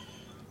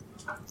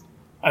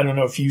 I don't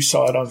know if you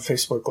saw it on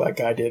Facebook like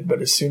I did,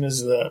 but as soon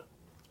as the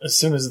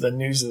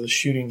news of the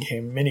shooting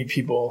came, many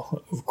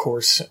people, of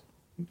course,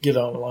 get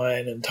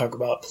online and talk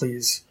about,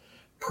 please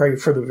pray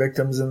for the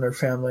victims and their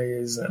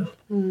families,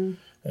 and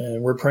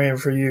we're praying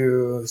for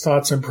you,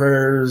 thoughts and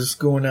prayers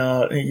going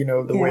out, you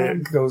know, the way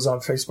it goes on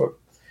Facebook.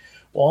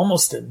 Well,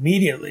 almost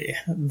immediately,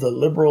 the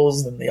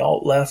liberals and the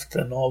alt-left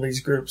and all these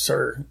groups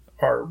are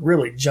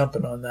really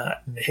jumping on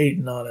that and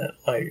hating on it,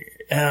 like,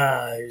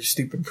 your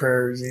stupid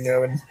prayers, you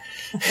know, and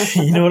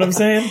you know what I'm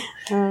saying?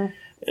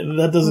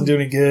 That doesn't do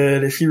any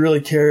good. If you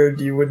really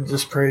cared, you wouldn't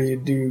just pray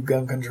you'd do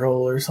gun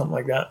control or something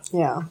like that.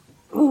 Yeah.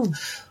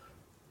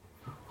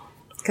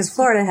 Because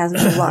Florida has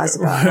no laws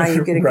about how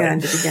you get a gun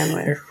to begin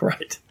with.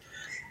 Right.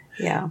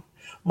 Yeah.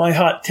 My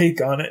hot take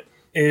on it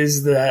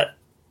is that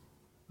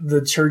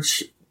the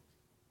church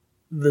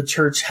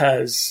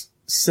has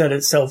set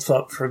itself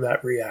up for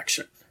that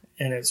reaction.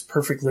 And it's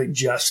perfectly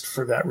just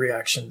for that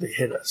reaction to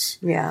hit us.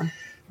 Yeah.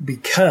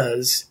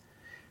 Because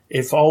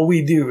if all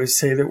we do is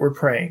say that we're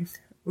praying,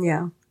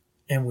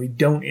 and we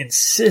don't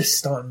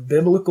insist on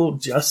biblical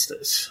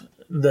justice,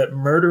 that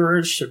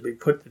murderers should be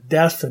put to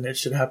death and it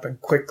should happen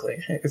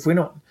quickly. If we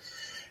don't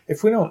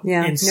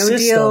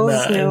insist on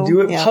that and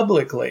do it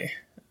publicly,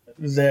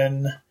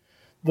 then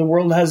the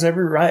world has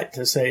every right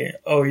to say,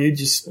 oh, you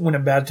just, when a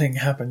bad thing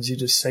happens, you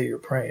just say you're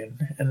praying,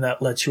 and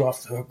that lets you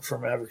off the hook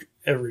from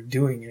ever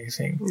doing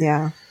anything.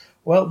 Yeah.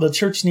 Well, the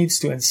church needs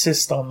to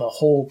insist on the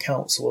whole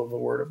counsel of the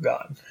Word of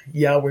God.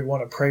 Yeah, we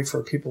want to pray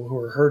for people who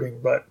are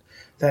hurting, but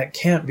that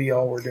can't be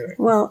all we're doing.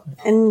 Well,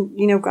 and,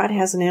 you know, God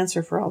has an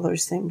answer for all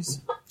those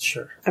things.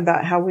 Sure.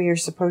 About how we are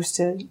supposed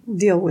to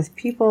deal with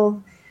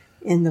people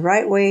in the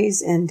right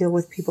ways and deal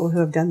with people who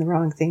have done the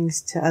wrong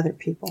things to other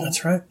people.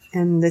 That's right.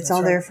 And it's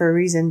all there for a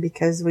reason,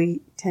 because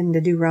we tend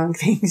to do wrong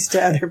things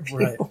to other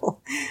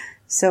people. Right.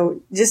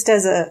 So just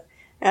as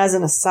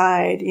an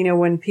aside, you know,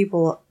 when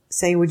people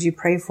say, would you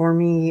pray for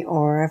me?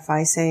 Or if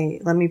I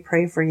say, let me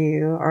pray for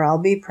you, or I'll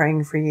be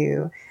praying for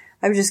you,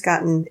 I've just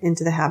gotten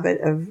into the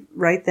habit of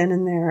right then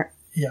and there.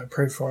 Yeah,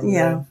 pray for me.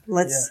 Yeah,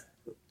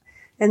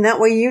 and that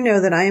way you know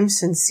that I am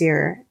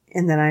sincere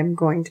and that I'm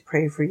going to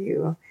pray for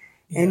you.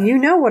 Yeah. And you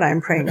know what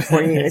I'm praying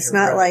for you. It's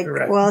not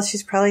well,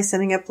 she's probably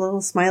sending up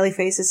little smiley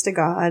faces to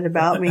God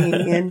about me.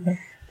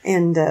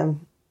 and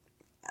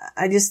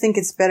I just think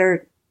it's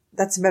better.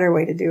 That's a better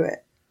way to do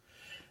it.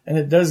 And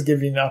it does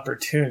give you an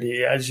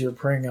opportunity as you're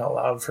praying out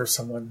loud for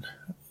someone.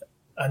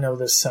 I know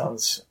this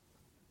sounds,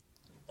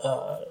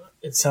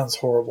 it sounds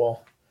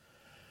horrible,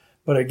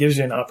 but it gives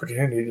you an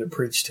opportunity to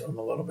preach to them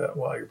a little bit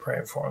while you're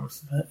praying for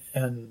them.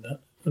 And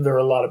there are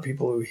a lot of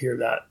people who hear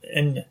that.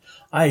 And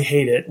I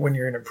hate it when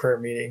you're in a prayer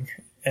meeting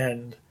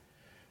and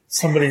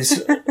somebody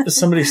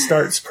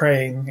starts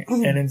praying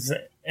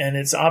and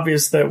it's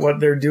obvious that what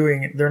they're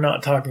doing, they're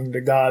not talking to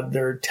God.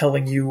 They're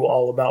telling you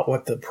all about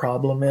what the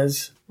problem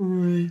is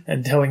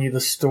and telling you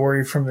the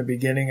story from the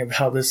beginning of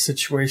how this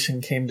situation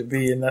came to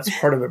be. And that's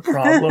part of the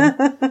problem,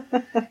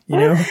 you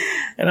know?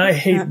 And I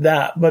hate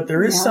that, but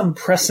there is some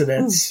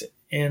precedence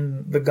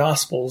in the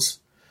Gospels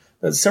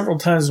that several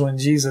times when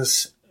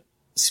Jesus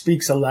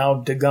speaks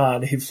aloud to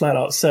God, he flat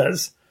out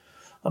says,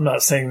 I'm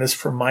not saying this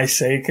for my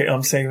sake.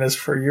 I'm saying this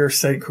for your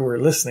sake who are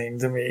listening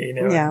to me, you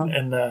know? Yeah.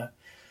 And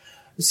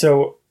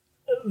so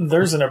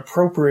there's an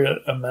appropriate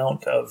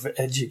amount of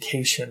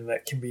education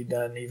that can be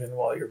done even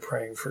while you're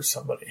praying for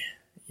somebody,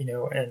 you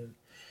know, and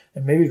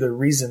maybe the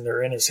reason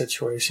they're in a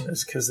situation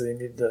is because they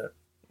need to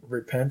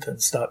repent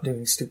and stop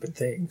doing stupid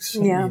things,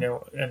 you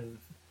know, and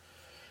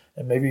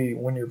And maybe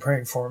when you're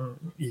praying for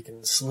them, you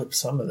can slip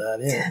some of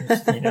that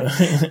in. You know?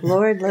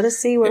 Lord, let us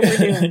see what we're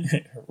doing.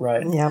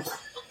 Right. Yep.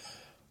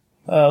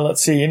 Let's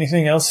see.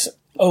 Anything else?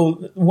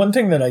 Oh, one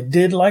thing that I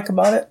did like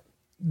about it,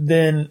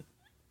 then,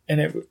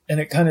 and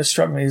it kind of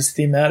struck me as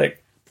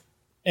thematic,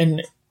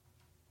 and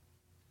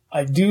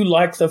I do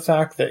like the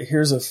fact that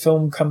here's a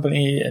film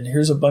company and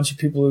here's a bunch of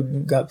people who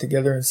got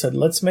together and said,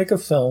 let's make a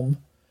film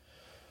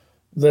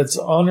that's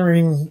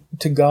honoring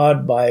to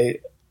God by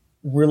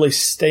really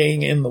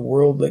staying in the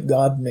world that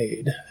God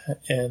made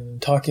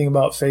and talking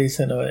about faith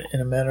in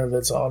a manner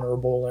that's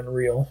honorable and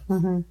real.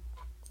 Mm-hmm.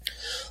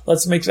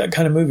 Let's make that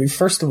kind of movie.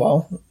 First of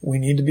all, we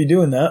need to be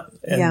doing that.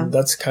 And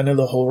that's kind of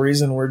the whole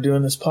reason we're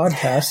doing this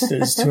podcast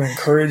is to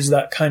encourage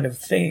that kind of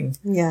thing.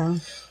 Yeah.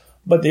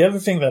 But the other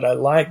thing that I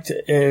liked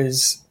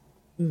is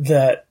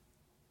that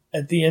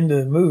at the end of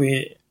the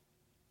movie,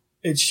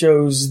 it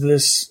shows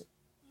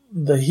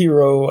the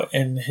hero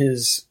and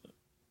his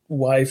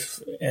wife,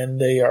 and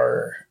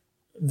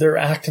they're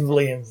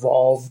actively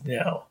involved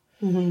now.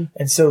 Mm-hmm.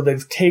 And so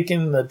they've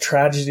taken the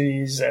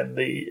tragedies and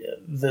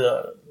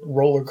the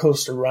roller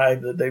coaster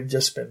ride that they've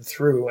just been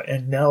through,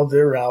 and now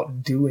they're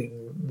out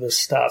doing the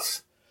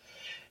stuff.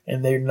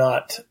 And they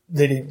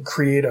didn't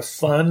create a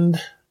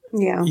fund.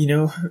 Yeah. You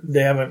know,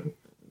 they haven't,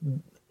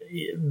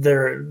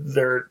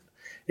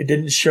 it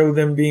didn't show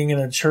them being in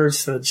a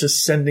church that's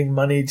just sending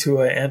money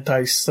to an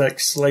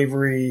anti-sex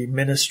slavery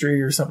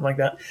ministry or something like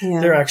that.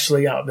 Yeah. They're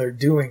actually out there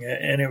doing it.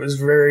 And that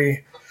was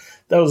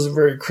a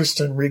very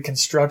Christian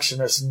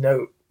Reconstructionist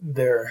note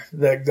there,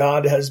 that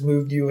God has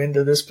moved you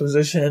into this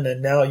position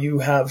and now you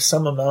have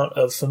some amount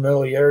of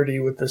familiarity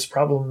with this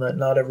problem that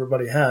not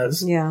everybody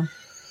has. Yeah.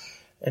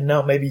 And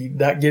now maybe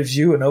that gives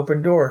you an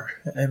open door,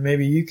 and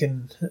maybe you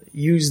can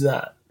use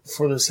that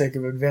for the sake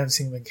of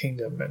advancing the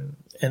kingdom.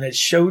 And it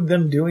showed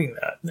them doing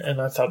that.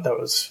 And I thought that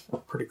was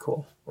pretty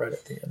cool right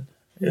at the end.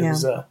 It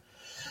was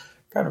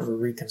kind of a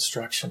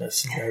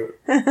Reconstructionist note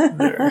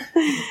there.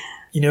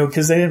 You know,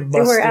 because they didn't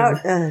bust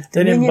in.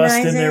 They didn't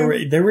bust in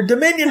there. They were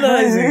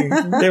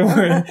dominionizing.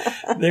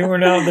 They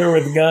weren't out there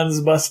with guns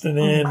busting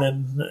in,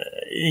 and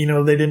you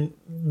know,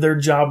 their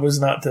job was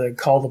not to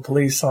call the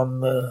police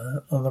on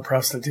the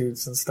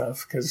prostitutes and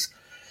stuff, because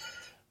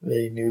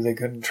they knew they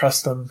couldn't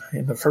trust them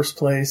in the first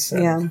place.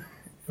 And,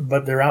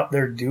 but they're out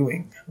there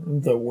doing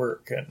the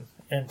work,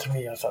 and to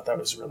me, I thought that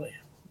was really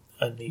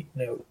a neat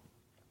note.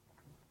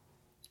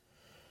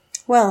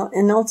 Well,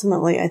 and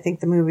ultimately, I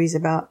think the movie's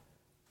about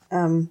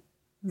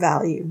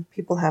value.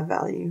 People have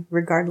value,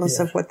 regardless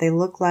of what they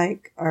look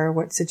like or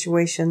what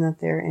situation that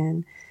they're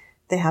in.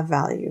 They have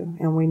value,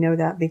 and we know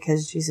that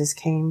because Jesus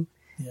came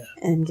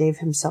and gave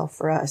himself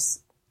for us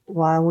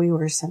while we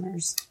were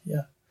sinners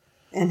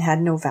and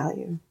had no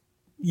value.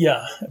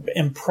 Yeah,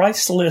 and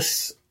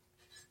priceless.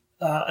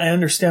 I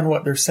understand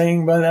what they're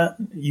saying by that.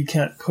 You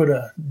can't put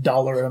a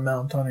dollar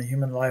amount on a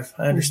human life.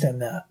 I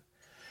understand that.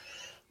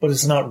 But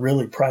it's not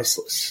really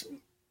priceless,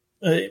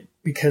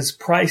 because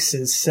price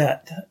is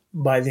set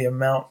by the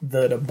amount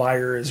that a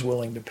buyer is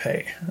willing to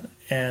pay.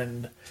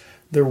 And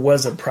there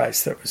was a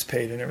price that was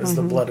paid, and it was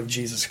the blood of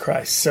Jesus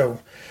Christ. So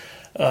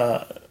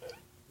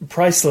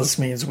priceless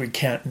means we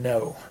can't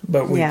know,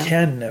 but we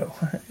can know,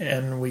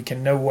 and we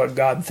can know what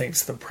God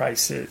thinks the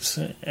price is.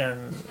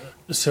 And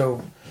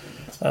so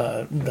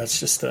that's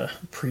just a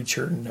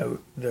preacher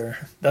note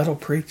there. That'll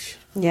preach.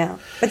 Yeah.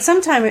 But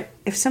sometimes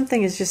if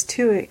something is just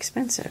too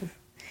expensive,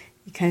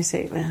 you kind of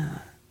say,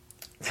 well,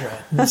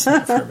 that's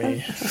not for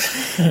me.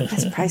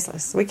 That's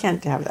priceless. We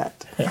can't have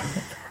that.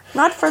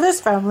 Not for this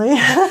family.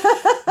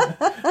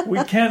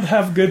 We can't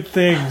have good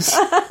things.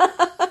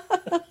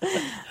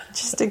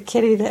 Just a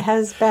kitty that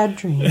has bad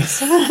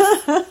dreams.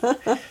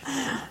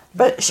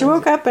 But she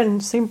woke up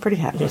and seemed pretty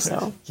happy,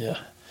 so. Yeah.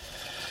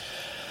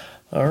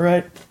 All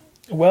right.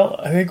 Well,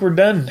 I think we're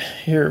done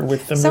here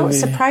with the movie.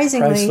 So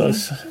surprisingly.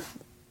 Priceless.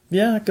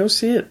 Yeah, go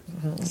see it.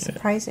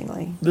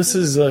 Surprisingly. This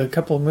is a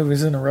couple of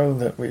movies in a row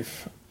that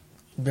we've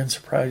been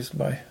surprised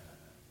by.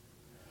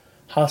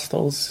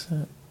 Hostels,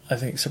 I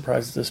think,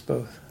 surprised us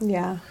both.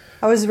 Yeah.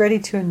 I was ready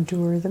to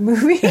endure the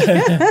movie.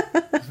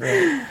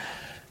 Right.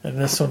 And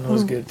this one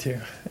was good too.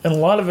 And a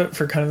lot of it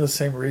for kind of the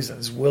same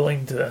reasons.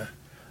 Willing to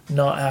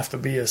not have to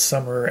be a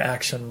summer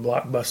action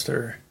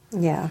blockbuster.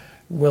 Yeah.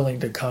 Willing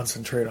to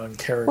concentrate on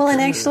characters. Well,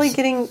 and actually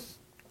getting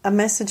a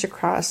message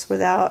across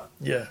without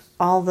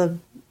all the,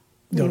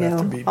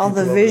 all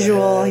the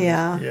visual.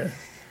 Yeah.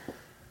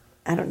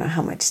 I don't know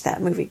how much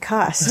that movie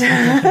cost.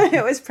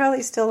 It was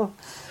probably still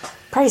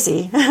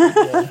pricey.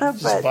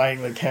 Just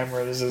buying the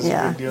camera is a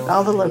big deal.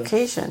 All the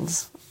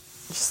locations,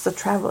 just the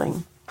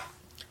traveling.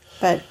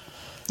 But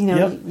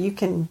you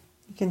can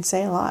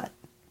say a lot.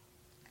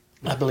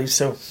 I believe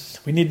so.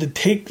 We need to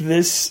take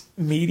this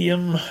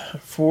medium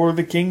for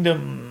the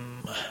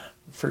kingdom,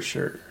 for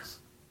sure.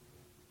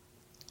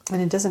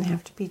 And it doesn't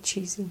have to be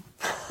cheesy.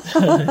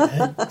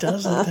 It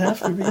doesn't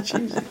have to be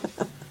cheesy.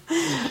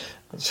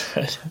 That's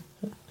right.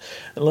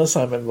 Unless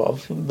I'm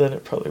involved, then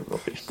it probably will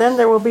be. Then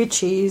there will be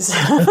cheese.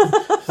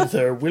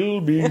 There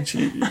will be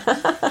cheese.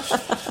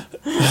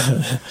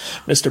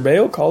 Mr.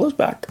 Bale, call us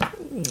back.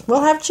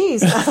 We'll have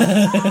cheese.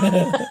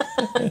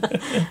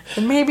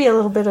 And maybe a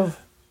little bit of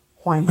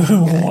wine.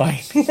 Wine.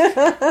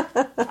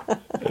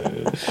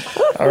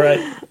 All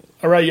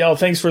right, y'all.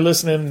 Thanks for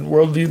listening.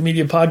 Worldview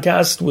Media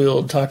Podcast.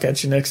 We'll talk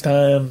at you next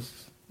time.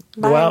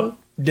 Bye. Go out,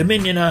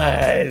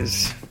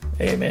 Dominionize.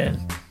 Amen.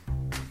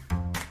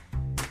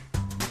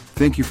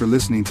 Thank you for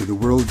listening to the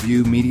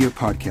Worldview Media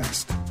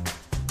Podcast.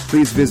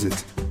 Please visit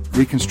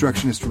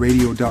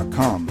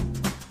ReconstructionistRadio.com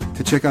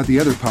to check out the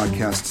other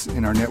podcasts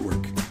in our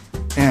network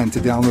and to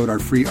download our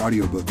free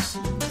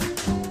audiobooks.